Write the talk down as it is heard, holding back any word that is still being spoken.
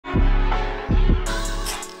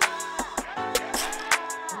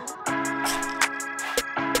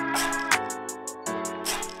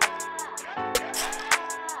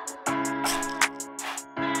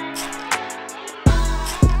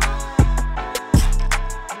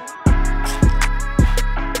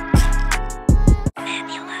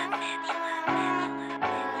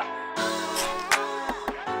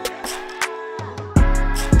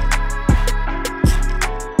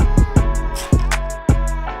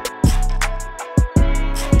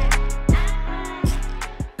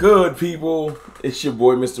Good people, it's your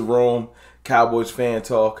boy Mr. Rome, Cowboys fan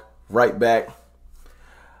talk, right back.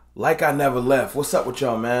 Like I never left. What's up with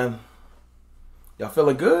y'all, man? Y'all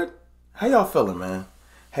feeling good? How y'all feeling, man?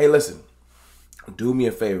 Hey, listen, do me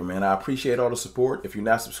a favor, man. I appreciate all the support. If you're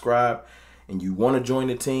not subscribed and you want to join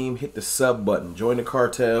the team, hit the sub button. Join the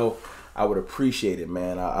cartel. I would appreciate it,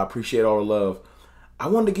 man. I appreciate all the love. I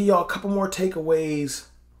wanted to give y'all a couple more takeaways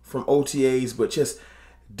from OTAs, but just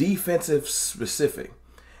defensive specific.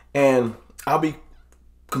 And I'll be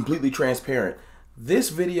completely transparent. This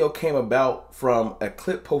video came about from a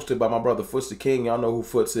clip posted by my brother Foots the King. Y'all know who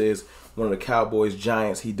Foots is, one of the Cowboys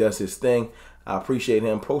giants. He does his thing. I appreciate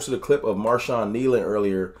him. Posted a clip of Marshawn Kneeland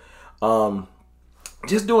earlier.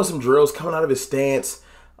 Just doing some drills, coming out of his stance.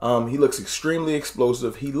 He looks extremely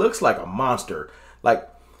explosive. He looks like a monster. Like,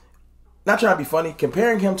 not trying to be funny,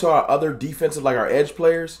 comparing him to our other defensive, like our edge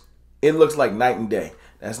players, it looks like night and day.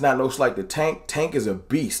 That's not no slight to Tank. Tank is a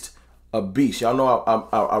beast. A beast. Y'all know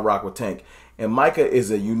I rock with Tank. And Micah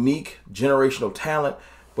is a unique generational talent,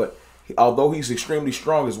 but although he's extremely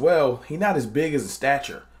strong as well, he's not as big as his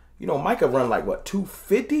stature. You know, Micah run like, what,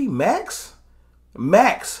 250 max?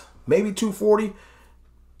 Max. Maybe 240.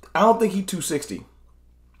 I don't think he's 260.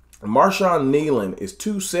 Marshawn Kneeland is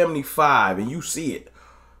 275, and you see it.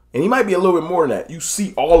 And he might be a little bit more than that. You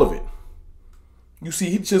see all of it. You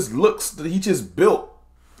see, he just built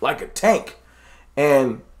like a tank.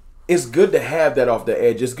 And it's good to have that off the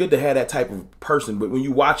edge. It's good to have that type of person. But when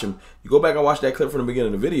you watch him, you go back and watch that clip from the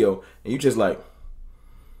beginning of the video, and you just like,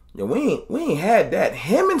 yo, we ain't had that.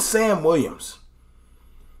 Him and Sam Williams.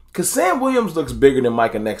 Because Sam Williams looks bigger than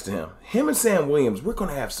Micah next to him. Him and Sam Williams, we're going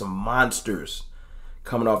to have some monsters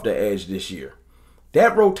coming off the edge this year.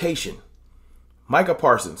 That rotation, Micah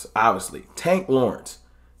Parsons, obviously, Tank Lawrence,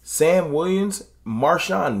 Sam Williams,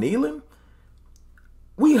 Marshawn Kneeland,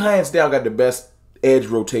 we hands down got the best edge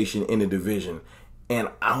rotation in the division, and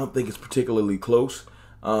I don't think it's particularly close.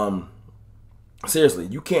 Seriously,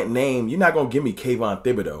 you can't name, you're not going to give me Kayvon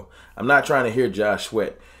Thibodeau. I'm not trying to hear Josh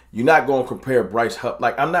Sweat. You're not going to compare Bryce Huff.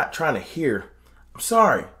 Like, I'm not trying to hear, I'm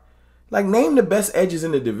sorry. Like, name the best edges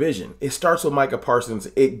in the division. It starts with Micah Parsons.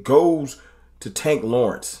 It goes to Tank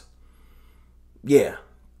Lawrence. Yeah,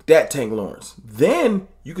 that Tank Lawrence. Then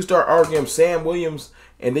you can start arguing Sam Williams,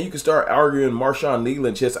 and then you can start arguing Marshawn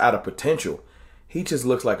Kneeland just out of potential. He just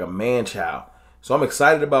looks like a man-child. So I'm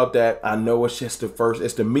excited about that. I know it's just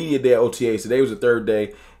it's the media day at OTAs. Today was the third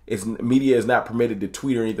day. Media is not permitted to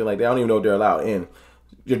tweet or anything like that. I don't even know if they're allowed in.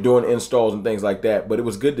 They're doing installs and things like that. But it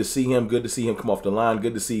was good to see him. Good to see him come off the line.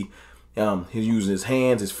 Good to see him using his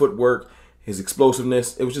hands, his footwork, his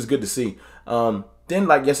explosiveness. It was just good to see. Then,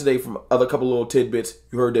 like yesterday, from other couple little tidbits,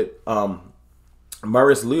 you heard that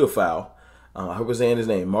Maurice Leofau, I hope I'm saying his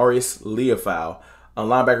name, Maurice Leofau, a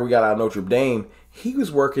linebacker we got out of Notre Dame, he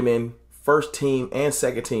was working in first team and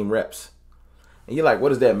second team reps. And you're like, what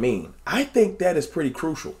does that mean? I think that is pretty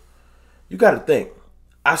crucial. You got to think.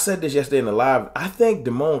 I said this yesterday in the live. I think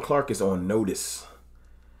Damone Clark is on notice.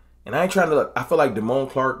 And I ain't trying to look. I feel like Damone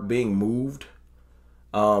Clark being moved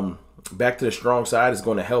back to the strong side is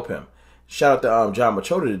going to help him. Shout out to John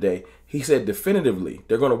Machota today. He said definitively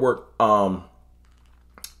they're going to work Demarion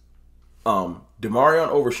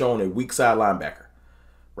Overshown, a weak side linebacker,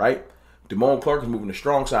 right? Damone Clark is moving to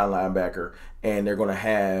strong side linebacker, and they're going to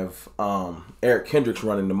have Eric Kendricks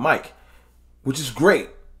running the mic, which is great.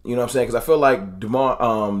 You know what I'm saying? Because I feel like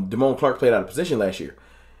Damone Clark played out of position last year.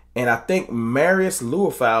 And I think Maurice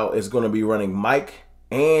Leofau is going to be running Mike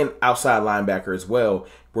and outside linebacker as well,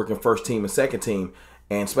 working first team and second team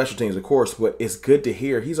and special teams, of course. But it's good to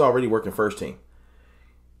hear he's already working first team.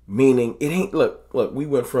 Meaning, it ain't, look, we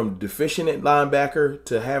went from deficient at linebacker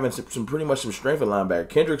to having some pretty much some strength at linebacker.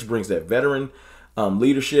 Kendricks brings that veteran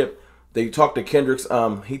leadership. They talked to Kendricks.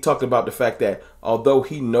 He talked about the fact that although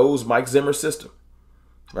he knows Mike Zimmer's system,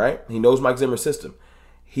 right? He knows Mike Zimmer's system.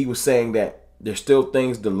 He was saying that there's still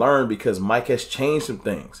things to learn because Mike has changed some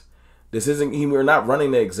things. We're not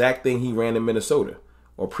running the exact thing he ran in Minnesota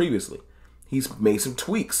or previously. He's made some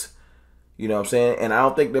tweaks. You know what I'm saying? And I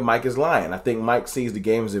don't think that Mike is lying. I think Mike sees the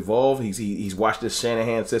game has evolved. He's watched this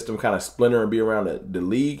Shanahan system kind of splinter and be around the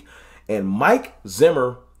league. And Mike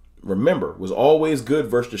Zimmer, remember, was always good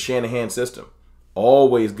versus the Shanahan system.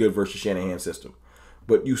 Always good versus the Shanahan system.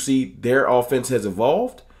 But you see their offense has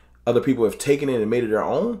evolved. Other people have taken it and made it their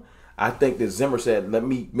own. I think that Zimmer said, let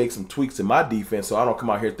me make some tweaks in my defense so I don't come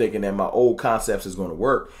out here thinking that my old concepts is going to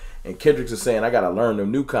work. And Kendricks is saying, I got to learn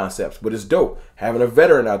them new concepts. But it's dope having a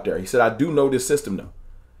veteran out there. He said, I do know this system, though.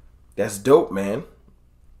 That's dope, man.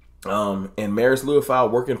 And Maurice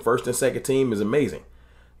Leofau working first and second team is amazing.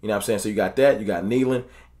 You know what I'm saying? So you got that. You got Kneeland.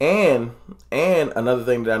 And another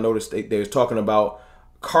thing that I noticed, they was talking about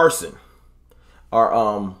Carson,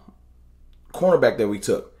 our cornerback that we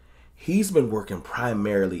took. He's been working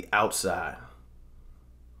primarily outside.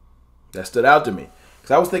 That stood out to me.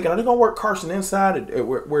 Because I was thinking, are they going to work Carson inside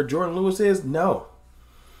where Jordan Lewis is? No.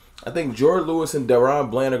 I think Jordan Lewis and Deron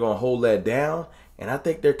Bland are going to hold that down. And I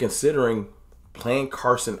think they're considering playing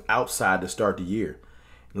Carson outside to start the year,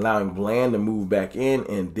 allowing Bland to move back in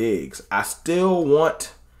and Diggs. I still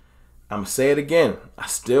want, I'm going to say it again, I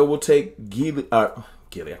still will take Gilly, I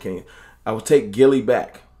will take Gilly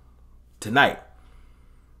back tonight.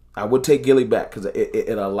 I would take Gilly back because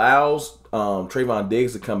it allows Trayvon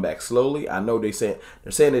Diggs to come back slowly. I know they're saying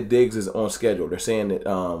that Diggs is on schedule. They're saying that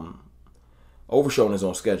Overshown is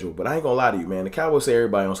on schedule. But I ain't going to lie to you, man. The Cowboys say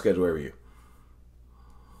everybody on schedule every year.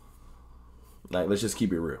 Like, let's just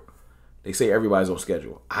keep it real. They say everybody's on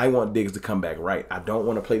schedule. I want Diggs to come back right. I don't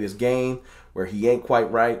want to play this game where he ain't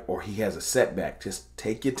quite right or he has a setback. Just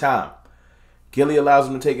take your time. Gilly allows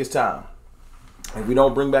him to take his time. If we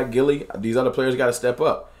don't bring back Gilly, these other players got to step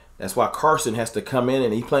up. That's why Carson has to come in,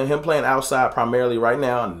 and him playing outside primarily right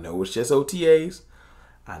now. I know it's just OTAs.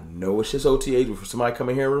 But for somebody come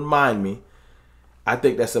in here and remind me, I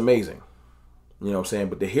think that's amazing. You know what I'm saying?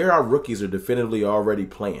 But to hear our rookies are definitively already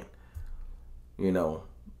playing, you know,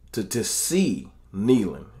 to see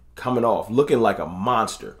Kneeland coming off, looking like a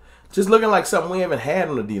monster, just looking like something we haven't had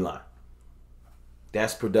on the D-line.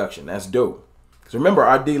 That's production. That's dope. Because remember,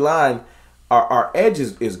 our D-line, our edge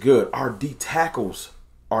is good. Our D tackles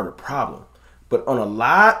are the problem. But on a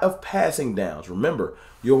lot of passing downs, remember,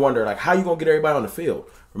 you'll wonder, like, how you going to get everybody on the field?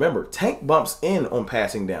 Remember, Tank bumps in on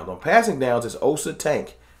passing downs. On passing downs, it's Osa,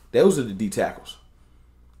 Tank. Those are the D tackles.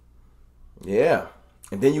 Yeah.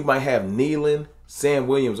 And then you might have Kneeland, Sam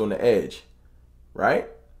Williams on the edge, right?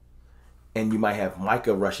 And you might have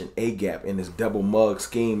Micah rushing A-gap in this double mug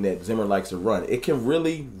scheme that Zimmer likes to run. It can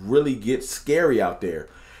really, really get scary out there.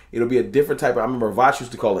 It'll be a different type of, I remember Voch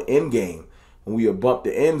used to call it end game, when we would bump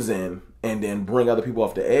the ends in and then bring other people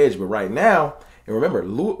off the edge. But right now, and remember,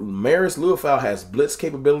 Maris Luafau has blitz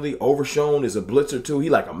capability. Overshown is a blitzer too. He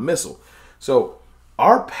like a missile. So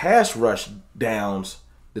our pass rush downs,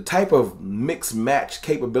 the type of mix match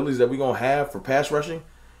capabilities that we're going to have for pass rushing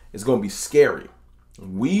is going to be scary.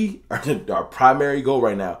 Our primary goal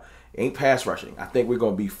right now ain't pass rushing. I think we're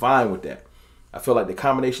going to be fine with that. I feel like the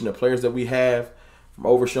combination of players that we have, from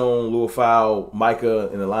Overshown, Luafau, Micah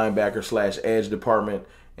in the linebacker / edge department,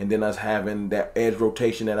 and then us having that edge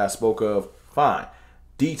rotation that I spoke of, fine.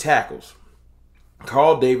 D tackles,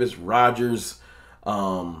 Carl Davis, Rogers,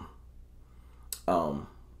 what's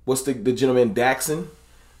the gentleman, Daxon,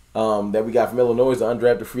 that we got from Illinois, the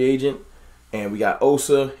undrafted free agent, and we got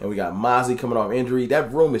Osa, and we got Mozzie coming off injury.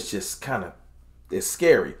 That room is just it's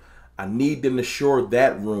scary. I need them to shore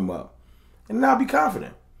that room up, and I'll be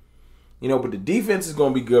confident. You know, but the defense is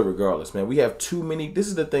going to be good regardless, man. We have too many. This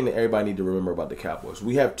is the thing that everybody need to remember about the Cowboys.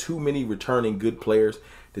 We have too many returning good players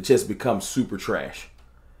to just become super trash.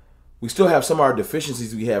 We still have some of our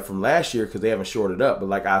deficiencies we had from last year because they haven't shored it up. But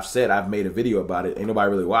like I've said, I've made a video about it. Ain't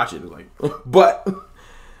nobody really watch it. Like, but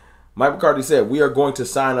Mike McCarthy said we are going to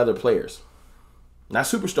sign other players. Not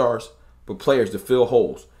superstars, but players to fill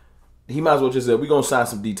holes. He might as well just say, we're going to sign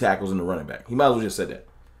some D tackles and the running back. He might as well just said that.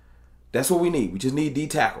 That's what we need. We just need D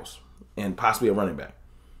tackles and possibly a running back.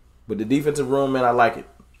 But the defensive room, man, I like it.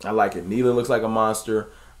 I like it. Kneeland looks like a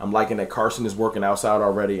monster. I'm liking that Carson is working outside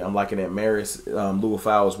already. I'm liking that Maris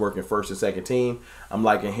Luafau is working first and second team. I'm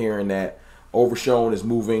liking hearing that Overshown is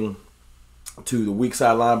moving to the weak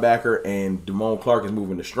side linebacker and Damone Clark is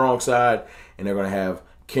moving to strong side. And they're going to have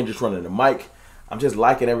Kendricks running the mic. I'm just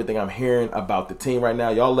liking everything I'm hearing about the team right now.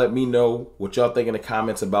 Y'all let me know what y'all think in the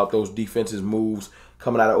comments about those defensive moves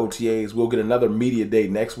coming out of OTAs. We'll get another media day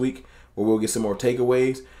next week where we'll get some more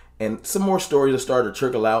takeaways and some more stories to start to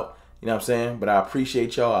trickle out. You know what I'm saying? But I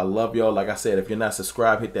appreciate y'all. I love y'all. Like I said, if you're not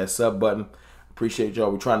subscribed, hit that sub button. Appreciate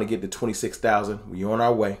y'all. We're trying to get to 26,000. We're on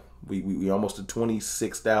our way. We almost to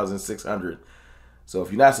 26,600. So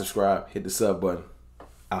if you're not subscribed, hit the sub button.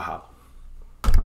 I'll holler.